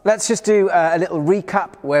Let's just do a little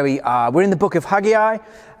recap where we are. We're in the book of Haggai.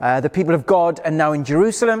 The people of God are now in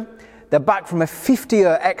Jerusalem. They're back from a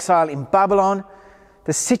 50-year exile in Babylon.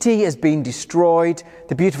 The city has been destroyed.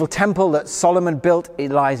 The beautiful temple that Solomon built, it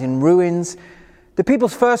lies in ruins. The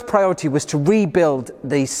people's first priority was to rebuild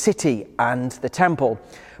the city and the temple.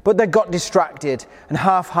 But they got distracted and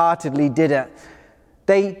half-heartedly did it.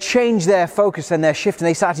 They changed their focus and their shift and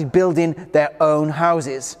they started building their own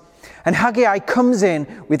houses. And Haggai comes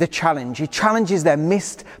in with a challenge. He challenges their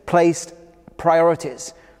misplaced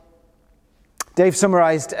priorities. Dave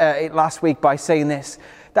summarized it last week by saying this,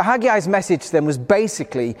 that Haggai's message to them was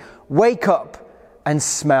basically, wake up and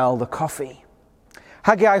smell the coffee.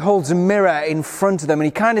 Haggai holds a mirror in front of them and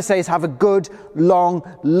he kind of says, have a good, long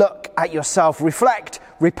look at yourself. Reflect,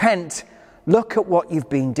 repent, look at what you've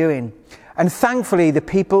been doing. And thankfully, the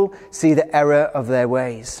people see the error of their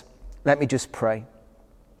ways. Let me just pray.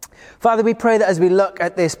 Father, we pray that as we look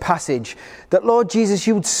at this passage, that Lord Jesus,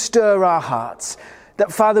 you would stir our hearts,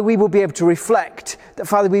 that Father, we will be able to reflect, that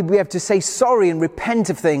Father, we will be able to say sorry and repent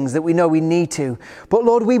of things that we know we need to. But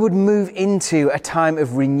Lord, we would move into a time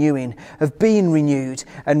of renewing, of being renewed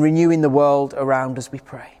and renewing the world around us, we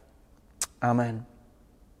pray. Amen.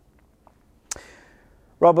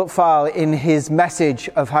 Robert Farr, in his message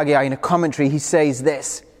of Haggai, in a commentary, he says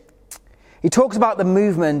this. He talks about the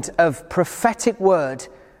movement of prophetic word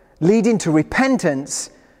leading to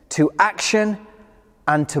repentance, to action,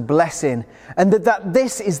 and to blessing. And that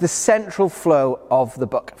this is the central flow of the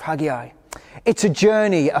book of Haggai. It's a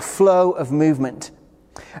journey, a flow of movement.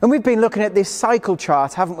 And we've been looking at this cycle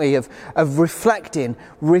chart, haven't we, of reflecting,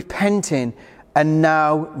 repenting, and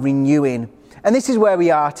now renewing. And this is where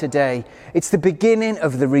we are today. It's the beginning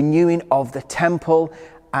of the renewing of the temple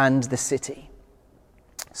and the city.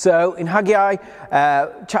 So in Haggai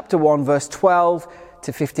chapter 1, verse 12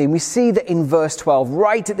 to 15, we see that in verse 12,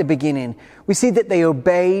 right at the beginning, we see that they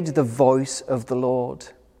obeyed the voice of the Lord.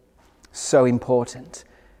 So important.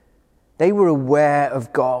 They were aware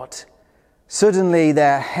of God. Suddenly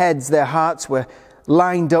their heads, their hearts were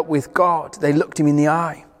lined up with God. They looked him in the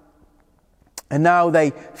eye. And now they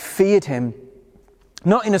feared him,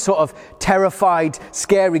 not in a sort of terrified,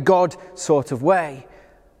 scary God sort of way,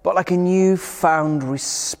 but like a newfound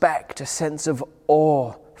respect, a sense of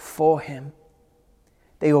awe for him.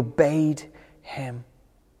 They obeyed him.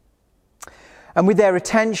 And with their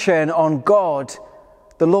attention on God,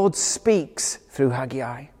 the Lord speaks through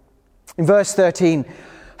Haggai. In verse 13,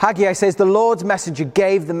 Haggai says, the Lord's messenger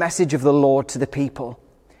gave the message of the Lord to the people.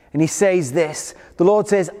 And he says this, the Lord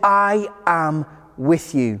says, I am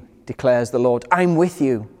with you, declares the Lord. I'm with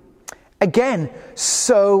you. Again,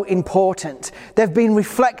 so important. They've been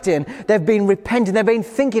reflecting, they've been repenting, they've been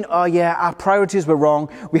thinking, oh yeah, our priorities were wrong.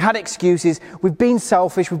 We had excuses, we've been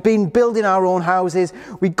selfish, we've been building our own houses,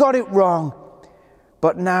 we got it wrong.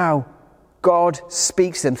 But now, God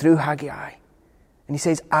speaks to them through Haggai. And he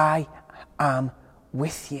says, I am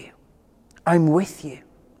with you. I'm with you.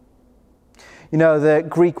 You know, the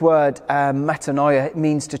Greek word metanoia, it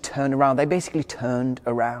means to turn around. They basically turned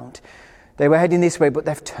around. They were heading this way, but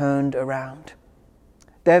they've turned around.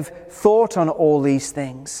 They've thought on all these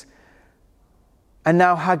things. And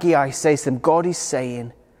now Haggai says to them, God is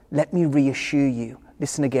saying, let me reassure you.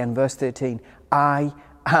 Listen again, verse 13. I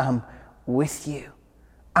am with you.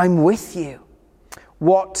 I'm with you.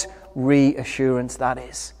 What reassurance that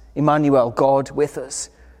is. Emmanuel, God with us.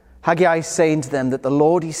 Haggai is saying to them that the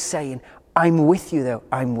Lord is saying, I'm with you though,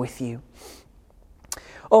 I'm with you.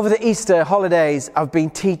 Over the Easter holidays, I've been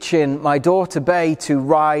teaching my daughter Bay to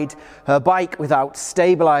ride her bike without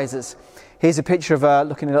stabilizers. Here's a picture of her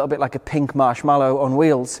looking a little bit like a pink marshmallow on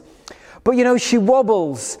wheels. But you know, she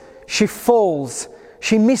wobbles, she falls,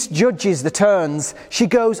 she misjudges the turns, she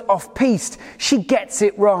goes off-piste, she gets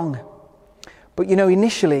it wrong. But you know,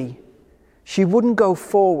 initially, she wouldn't go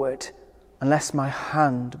forward unless my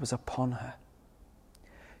hand was upon her.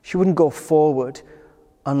 She wouldn't go forward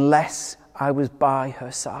unless I was by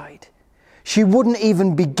her side. She wouldn't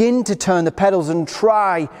even begin to turn the pedals and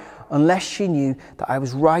try unless she knew that I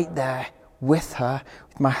was right there with her,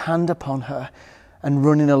 with my hand upon her and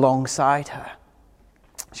running alongside her.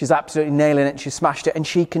 She's absolutely nailing it. She smashed it and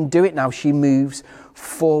she can do it now. She moves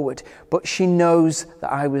forward. But she knows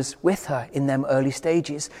that I was with her in them early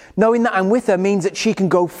stages. Knowing that I'm with her means that she can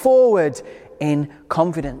go forward in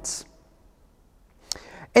confidence.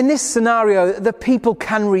 In this scenario, the people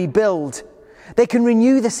can rebuild. They can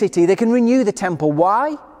renew the city. They can renew the temple.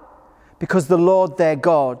 Why? Because the Lord their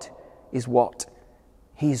God is what?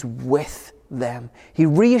 He's with them. He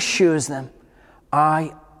reassures them,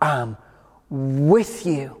 I am with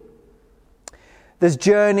you. There's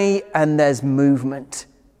journey and there's movement.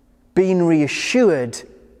 been reassured,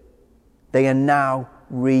 they are now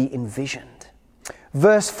re-envisioned.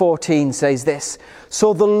 Verse 14 says this,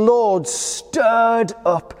 so the Lord stirred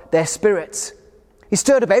up their spirits. He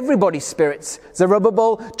stirred up everybody's spirits.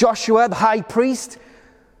 Zerubbabel, Joshua, the high priest,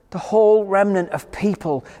 the whole remnant of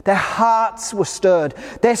people. Their hearts were stirred.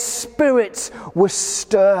 Their spirits were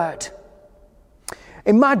stirred.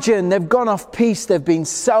 Imagine they've gone off piece, they've been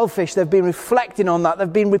selfish, they've been reflecting on that,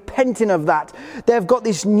 they've been repenting of that. They've got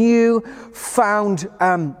this new found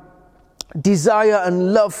desire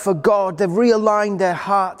and love for God. They've realigned their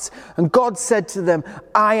hearts. And God said to them,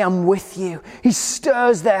 I am with you. He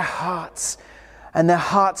stirs their hearts. And their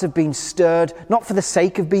hearts have been stirred, not for the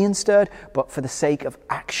sake of being stirred, but for the sake of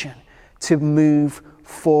action, to move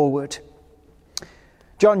forward.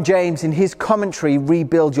 John James, in his commentary,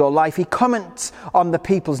 Rebuild Your Life, he comments on the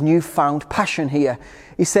people's newfound passion here.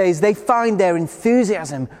 He says, they find their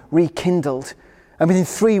enthusiasm rekindled. And within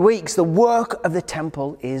 3 weeks, the work of the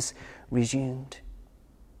temple is resumed.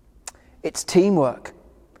 It's teamwork.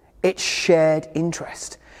 It's shared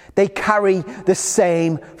interest. They carry the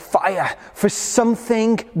same fire for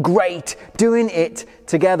something great, doing it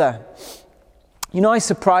together. You know, I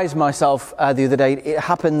surprised myself the other day. It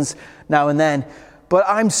happens now and then. But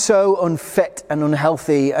I'm so unfit and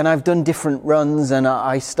unhealthy, and I've done different runs, and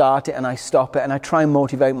I start it and I stop it, and I try and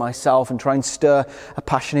motivate myself and try and stir a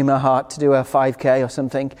passion in my heart to do a 5K or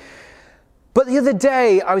something. But the other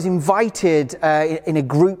day, I was invited in a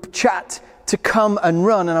group chat to come and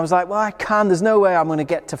run, and I was like, well, I can. There's no way I'm going to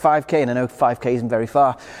get to 5K, and I know 5K isn't very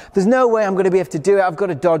far. There's no way I'm going to be able to do it. I've got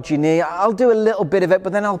a dodgy knee. I'll do a little bit of it,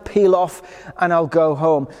 but then I'll peel off and I'll go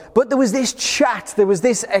home. But there was this chat, there was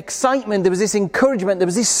this excitement, there was this encouragement, there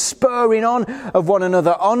was this spurring on of one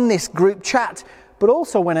another on this group chat. But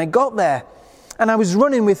also when I got there, and I was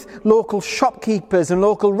running with local shopkeepers and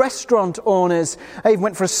local restaurant owners. I even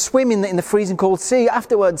went for a swim in the freezing cold sea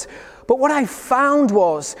afterwards. But what I found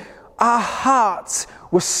was our hearts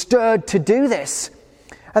were stirred to do this.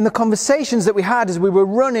 And the conversations that we had as we were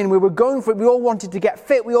running, we were going for it, we all wanted to get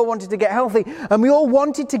fit, we all wanted to get healthy, and we all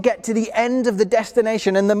wanted to get to the end of the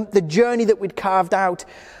destination and the journey that we'd carved out.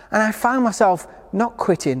 And I found myself not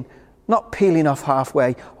quitting, not peeling off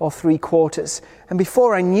halfway or 3/4. And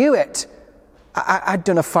before I knew it, I'd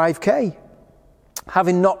done a 5K,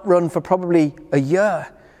 having not run for probably a year.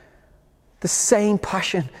 The same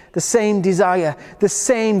passion, the same desire, the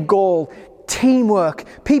same goal, teamwork,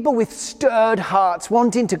 people with stirred hearts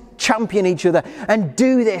wanting to champion each other and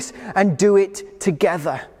do this and do it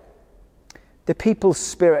together. The people's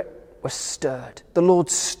spirit was stirred. The Lord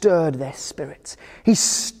stirred their spirits. He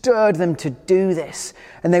stirred them to do this,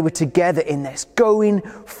 and they were together in this, going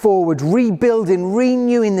forward, rebuilding,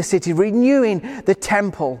 renewing the city, renewing the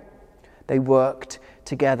temple. They worked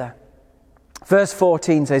together. Verse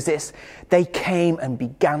 14 says this, they came and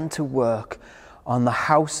began to work on the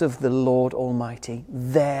house of the Lord Almighty,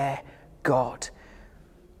 their God.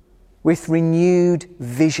 With renewed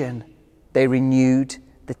vision, they renewed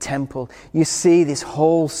the temple. You see this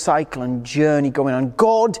whole cycle and journey going on.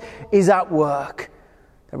 God is at work.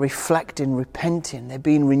 They're reflecting, repenting. They're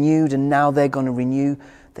being renewed, and now they're going to renew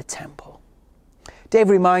the temple. Dave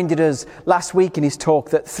reminded us last week in his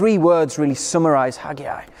talk that 3 words really summarize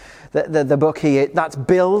Haggai. The book here, that's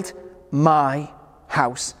build my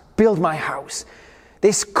house. Build my house.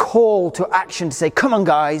 This call to action to say, come on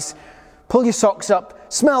guys, pull your socks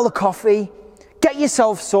up, smell the coffee, get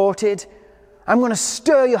yourself sorted. I'm going to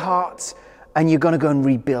stir your hearts, and you're going to go and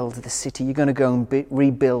rebuild the city. You're going to go and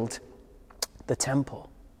rebuild the temple.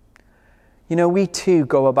 You know, we too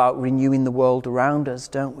go about renewing the world around us,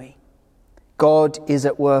 don't we? God is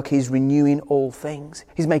at work. He's renewing all things.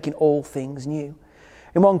 He's making all things new.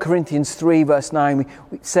 In 1 Corinthians 3 verse 9,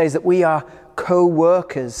 it says that we are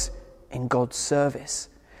co-workers in God's service,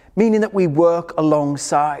 meaning that we work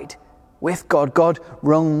alongside with God. God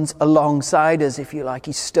runs alongside us, if you like.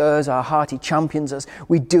 He stirs our heart. He champions us.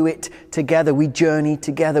 We do it together. We journey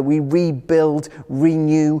together. We rebuild,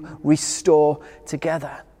 renew, restore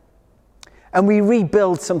together. And we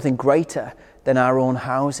rebuild something greater than our own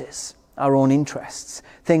houses, our own interests,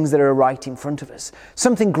 things that are right in front of us,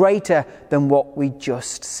 something greater than what we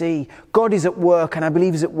just see. God is at work, and I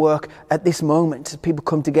believe He's at work at this moment as people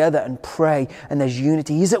come together and pray and there's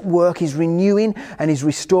unity. He's at work, He's renewing and He's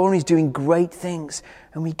restoring, He's doing great things,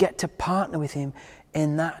 and we get to partner with Him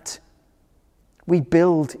in that. We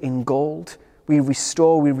build in gold, we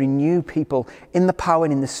restore, we renew people in the power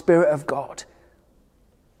and in the Spirit of God.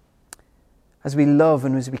 As we love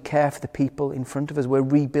and as we care for the people in front of us, we're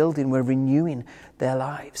rebuilding, we're renewing their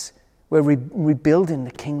lives. We're rebuilding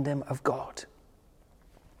the kingdom of God.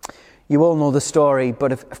 You all know the story,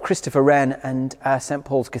 but of Christopher Wren and St.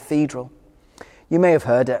 Paul's Cathedral. You may have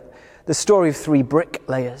heard it. The story of 3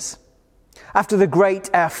 bricklayers. After the great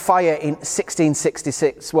fire in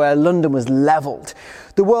 1666, where London was levelled,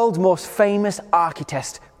 the world's most famous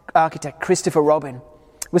architect Christopher Robin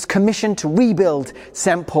was commissioned to rebuild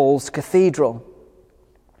St. Paul's Cathedral.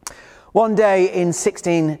 One day in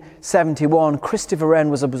 1671, Christopher Wren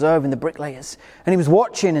was observing the bricklayers, and he was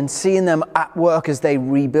watching and seeing them at work as they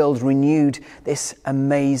renewed this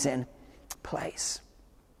amazing place.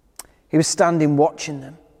 He was standing watching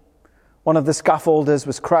them. One of the scaffolders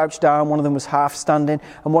was crouched down, one of them was half standing,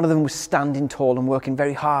 and one of them was standing tall and working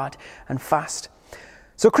very hard and fast.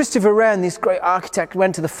 So Christopher Wren, this great architect,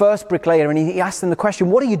 went to the first bricklayer and he asked them the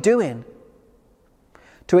question, "What are you doing?"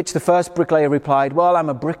 To which the first bricklayer replied, "Well, I'm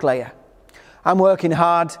a bricklayer. I'm working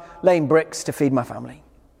hard, laying bricks to feed my family."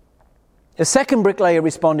 The second bricklayer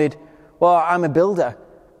responded, "Well, I'm a builder.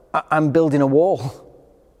 I'm building a wall."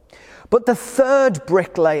 But the third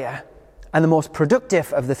bricklayer, and the most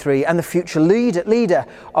productive of the 3, and the future leader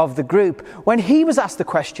of the group, when he was asked the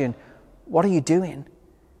question, "What are you doing?"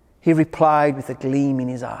 he replied with a gleam in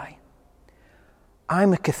his eye,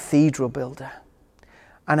 "I'm a cathedral builder,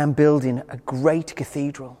 and I'm building a great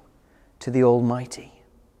cathedral to the Almighty."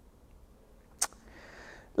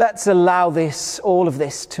 Let's allow all of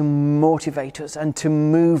this to motivate us and to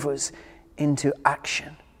move us into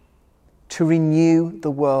action, to renew the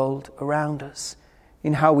world around us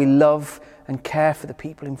in how we love and care for the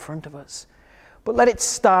people in front of us. But let it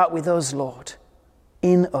start with us, Lord,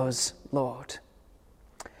 in us, Lord.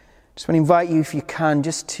 Just want to invite you, if you can,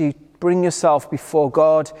 just to bring yourself before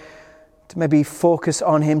God, to maybe focus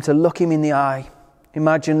on him, to look him in the eye.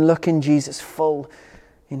 Imagine looking Jesus full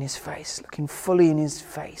in his face, looking fully in his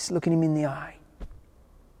face, looking him in the eye.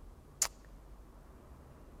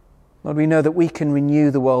 Lord, we know that we can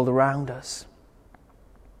renew the world around us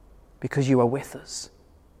because you are with us.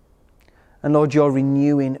 And Lord, you're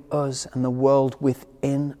renewing us and the world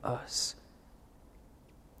within us.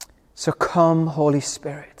 So come, Holy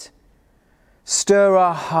Spirit, stir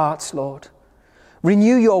our hearts, Lord.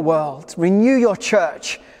 Renew your world, renew your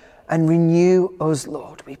church, and renew us,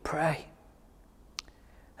 Lord, we pray.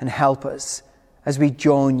 And help us as we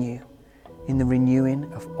join you in the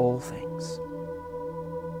renewing of all things.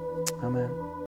 Amen.